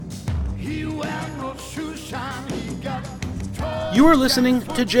You are listening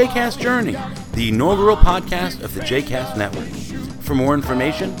to JCast Journey, the inaugural podcast of the JCast Network. For more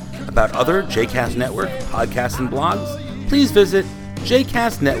information about other JCast Network podcasts and blogs, please visit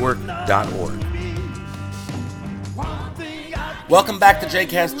jcastnetwork.org. Welcome back to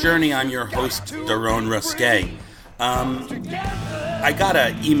JCast Journey. I'm your host, Daron Ruskay. I got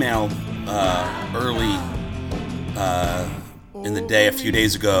an email early in the day, a few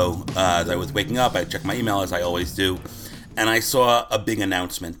days ago, as I was waking up. I checked my email, as I always do, and I saw a big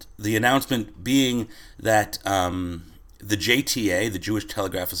announcement. The announcement being that the JTA, the Jewish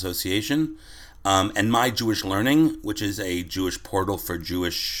Telegraph Association, and My Jewish Learning, which is a Jewish portal for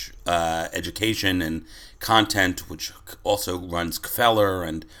Jewish education and content, which also runs Kfeller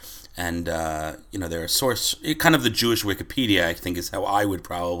and they're a source, kind of the Jewish Wikipedia, I think is how I would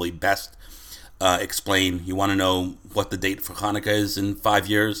probably best explain. You want to know what the date for Hanukkah is in 5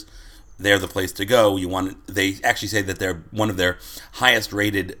 years? They're the place to go. They actually say that one of their highest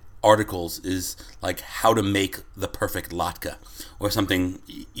rated articles is like how to make the perfect latke or something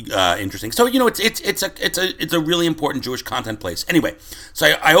interesting. So it's a really important Jewish content place. Anyway,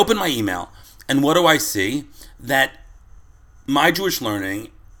 so I open my email and what do I see? That My Jewish Learning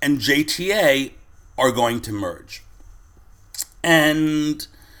and JTA are going to merge. And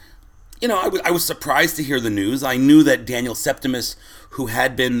I was surprised to hear the news. I knew that Daniel Septimus, who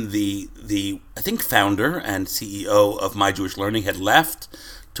had been the I think founder and CEO of My Jewish Learning, had left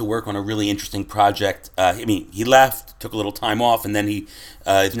to work on a really interesting project. He left, took a little time off, and then he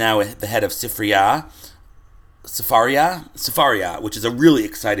is now the head of Sefaria, which is a really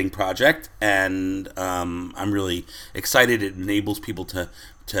exciting project, and I'm really excited. It enables people to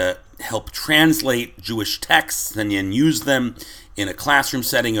help translate Jewish texts and then use them in a classroom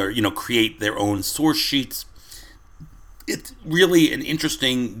setting, or create their own source sheets. It's really an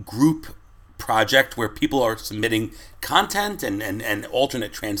interesting group project where people are submitting content and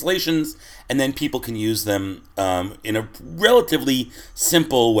alternate translations, and then people can use them in a relatively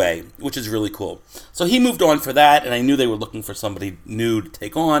simple way, which is really cool. So he moved on for that, and I knew they were looking for somebody new to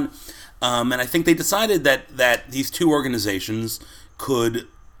take on, and I think they decided that these two organizations could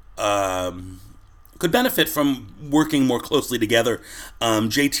benefit from working more closely together.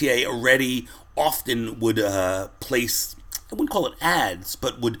 JTA already often would place, I wouldn't call it ads,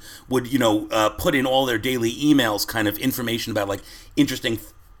 but would put in all their daily emails kind of information about like interesting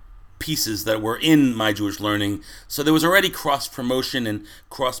pieces that were in My Jewish Learning. So there was already cross-promotion and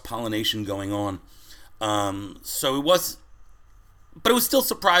cross-pollination going on. It was still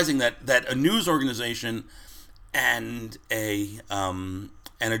surprising that a news organization and a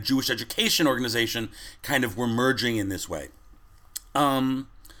Jewish education organization kind of were merging in this way.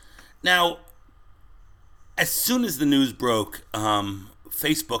 Now, as soon as the news broke,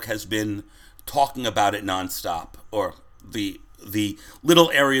 Facebook has been talking about it nonstop, or the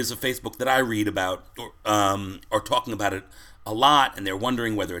little areas of Facebook that I read about are talking about it a lot, and they're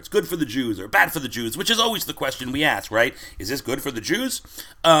wondering whether it's good for the Jews or bad for the Jews, which is always the question we ask, right? Is this good for the Jews?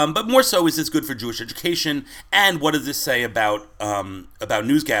 But more so, is this good for Jewish education? And what does this say about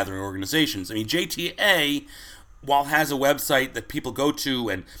news gathering organizations? I mean, JTA, while has a website that people go to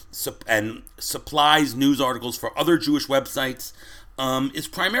and supplies news articles for other Jewish websites, is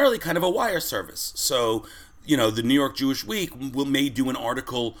primarily kind of a wire service. So, the New York Jewish Week may do an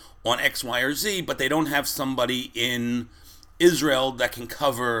article on X, Y, or Z, but they don't have somebody in Israel that can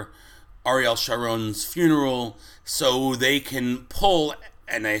cover Ariel Sharon's funeral, so they can pull,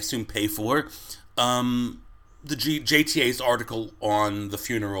 and I assume pay for, the JTA's article on the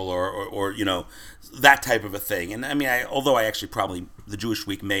funeral or that type of a thing. And I mean, although the Jewish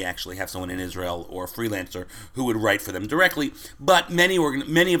Week may actually have someone in Israel or a freelancer who would write for them directly, but many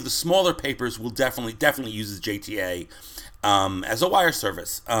of the smaller papers will definitely use JTA as a wire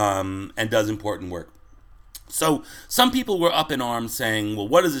service and does important work. So some people were up in arms saying, well,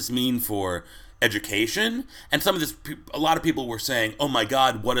 what does this mean for education? And a lot of people were saying, oh my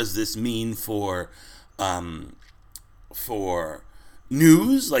God, what does this mean for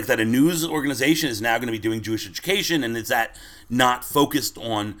news? Like that a news organization is now going to be doing Jewish education, and is that not focused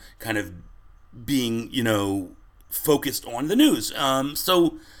on kind of being, focused on the news? And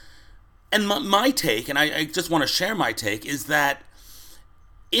my take, and I just want to share my take, is that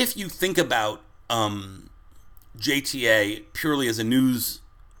if you think about JTA purely as a news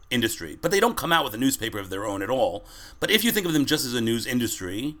industry, but they don't come out with a newspaper of their own at all, but if you think of them just as a news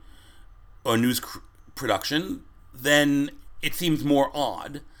industry or news production, then it seems more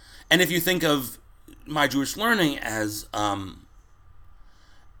odd. And if you think of My Jewish Learning as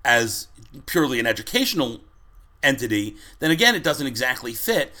purely an educational entity, then again, it doesn't exactly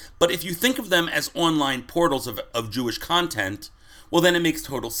fit. But if you think of them as online portals of Jewish content, well, then it makes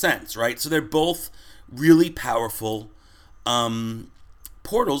total sense, right? So they're both really powerful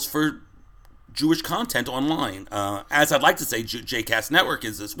portals for Jewish content online. As I'd like to say, JCast Network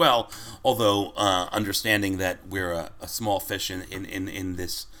is as well, although understanding that we're a small fish in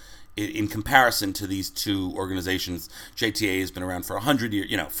this, in comparison to these two organizations. JTA has been around for 100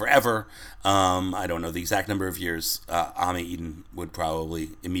 years, forever. I don't know the exact number of years. Ami Eden would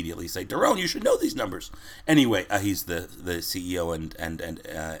probably immediately say, Doron, you should know these numbers. Anyway, he's the CEO and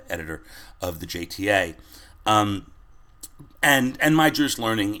editor of the JTA. And My Jewish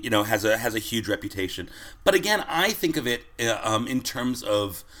Learning, has a huge reputation. But again, I think of it in terms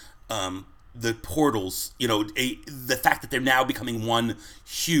of the portals, the fact that they're now becoming one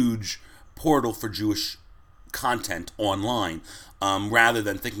huge portal for Jewish content online, rather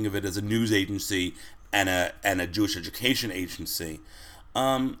than thinking of it as a news agency and a Jewish education agency.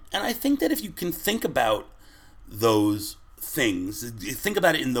 And I think that if you can think about those things, think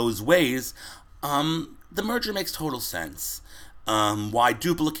about it in those ways, the merger makes total sense. Why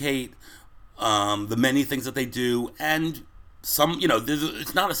duplicate the many things that they do? And some,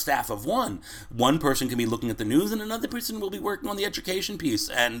 it's not a staff of one. One person can be looking at the news and another person will be working on the education piece.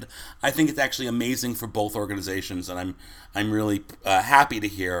 And I think it's actually amazing for both organizations. And I'm really happy to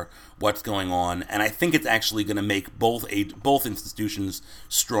hear what's going on. And I think it's actually going to make both institutions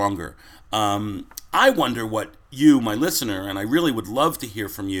stronger. I wonder what you, my listener, and I really would love to hear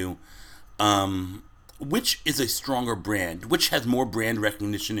from you, which is a stronger brand? Which has more brand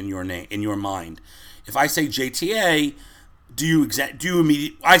recognition in your mind? If I say JTA, do you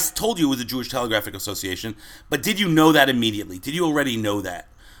immediately? I told you it was the Jewish Telegraphic Association, but did you know that immediately? Did you already know that?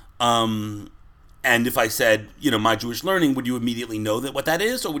 And if I said, My Jewish Learning, would you immediately know what that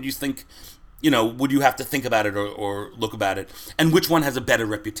is, or would you think, would you have to think about it or look about it? And which one has a better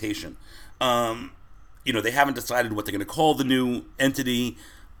reputation? They haven't decided what they're going to call the new entity.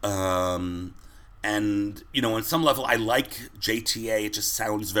 And, on some level, I like JTA. It just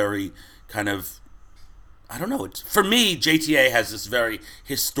sounds very kind of, I don't know. For me, JTA has this very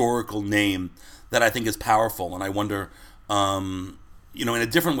historical name that I think is powerful. And I wonder, in a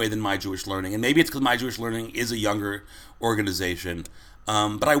different way than My Jewish Learning. And maybe it's because My Jewish Learning is a younger organization.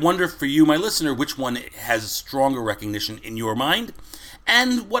 But I wonder for you, my listener, which one has stronger recognition in your mind?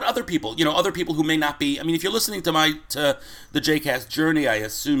 And what other people, other people who may not be. I mean, if you're listening to the JCast journey, I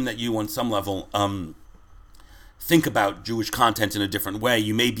assume that you, on some level, think about Jewish content in a different way.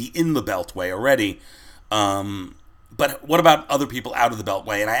 You may be in the Beltway already, but what about other people out of the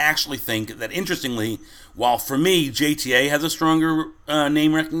Beltway? And I actually think that, interestingly, while for me JTA has a stronger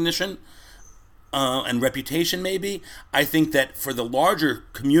name recognition and reputation, maybe, I think that for the larger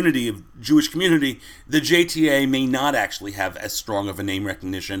community of Jewish community, the JTA may not actually have as strong of a name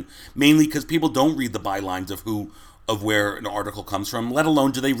recognition, mainly because people don't read the bylines of where an article comes from, let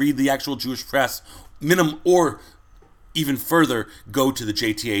alone do they read the actual Jewish press, or even further, go to the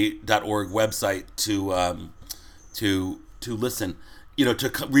jta.org website to listen,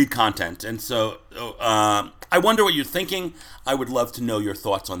 to read content. And so I wonder what you're thinking. I would love to know your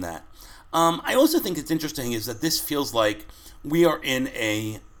thoughts on that. I also think it's interesting is that this feels like we are in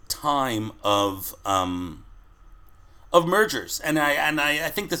a time of mergers, and I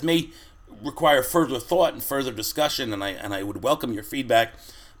think this may require further thought and further discussion, and I would welcome your feedback.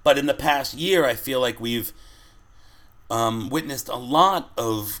 But in the past year, I feel like we've witnessed a lot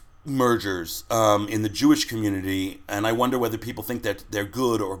of mergers in the Jewish community, and I wonder whether people think that they're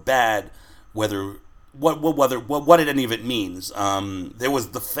good or bad, what any of it means. There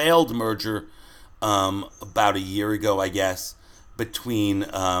was the failed merger about a year ago, I guess, between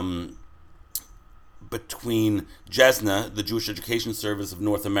JESNA, the Jewish Education Service of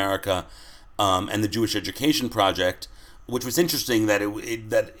North America, and the Jewish Education Project, which was interesting that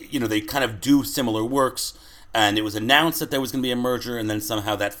they kind of do similar works, and it was announced that there was going to be a merger, and then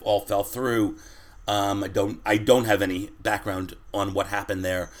somehow that all fell through. I don't have any background on what happened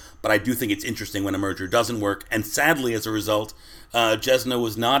there, but I do think it's interesting when a merger doesn't work. And sadly, as a result, JESNA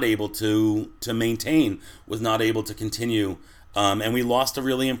was not able to maintain, was not able to continue, and we lost a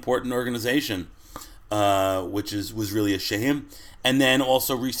really important organization, which was really a shame. And then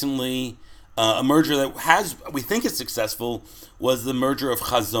also recently, a merger that we think is successful was the merger of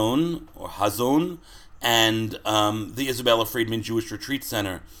Hazon and the Isabella Friedman Jewish Retreat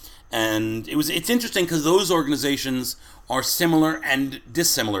Center. And it's interesting because those organizations are similar and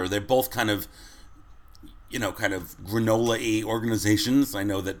dissimilar. They're both kind of granola-y organizations. I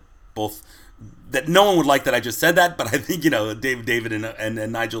know that no one would like that I just said that, but I think David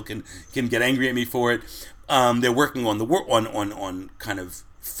and Nigel can get angry at me for it. They're working on kind of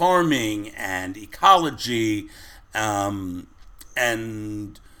farming and ecology,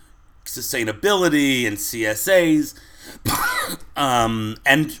 and sustainability and CSAs,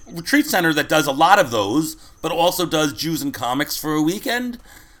 and Retreat Center that does a lot of those, but also does Jews and Comics for a weekend,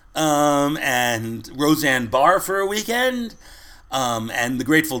 and Roseanne Barr for a weekend, and the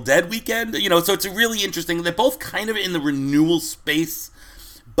Grateful Dead weekend. So it's a really interesting. They're both kind of in the renewal space,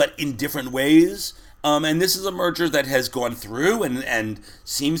 but in different ways. And this is a merger that has gone through and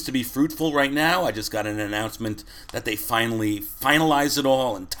seems to be fruitful right now. I just got an announcement that they finally finalized it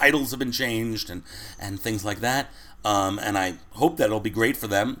all, and titles have been changed and things like that. And I hope that it'll be great for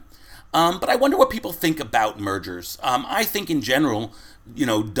them. But I wonder what people think about mergers. I think in general,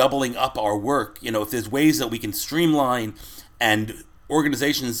 doubling up our work, if there's ways that we can streamline, and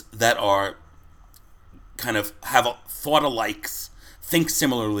organizations that are kind of have thought alikes, think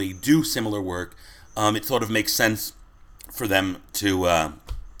similarly, do similar work, it sort of makes sense for them to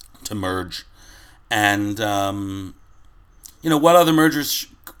merge. And what other mergers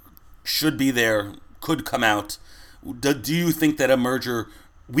should be there, could come out? Do you think that a merger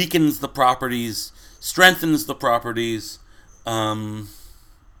weakens the properties, strengthens the properties? I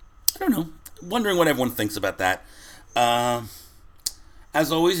don't know. Wondering what everyone thinks about that.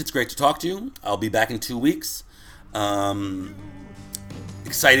 As always, it's great to talk to you. I'll be back in 2 weeks.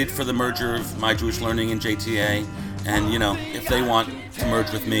 Excited for the merger of My Jewish Learning and JTA. And, if they want to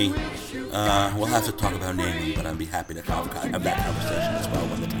merge with me, we'll have to talk about naming, but I'd be happy to have that conversation as well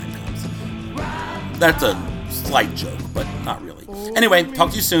when the time comes. That's a slight joke, but not really. Anyway,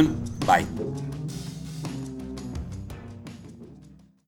 talk to you soon. Bye.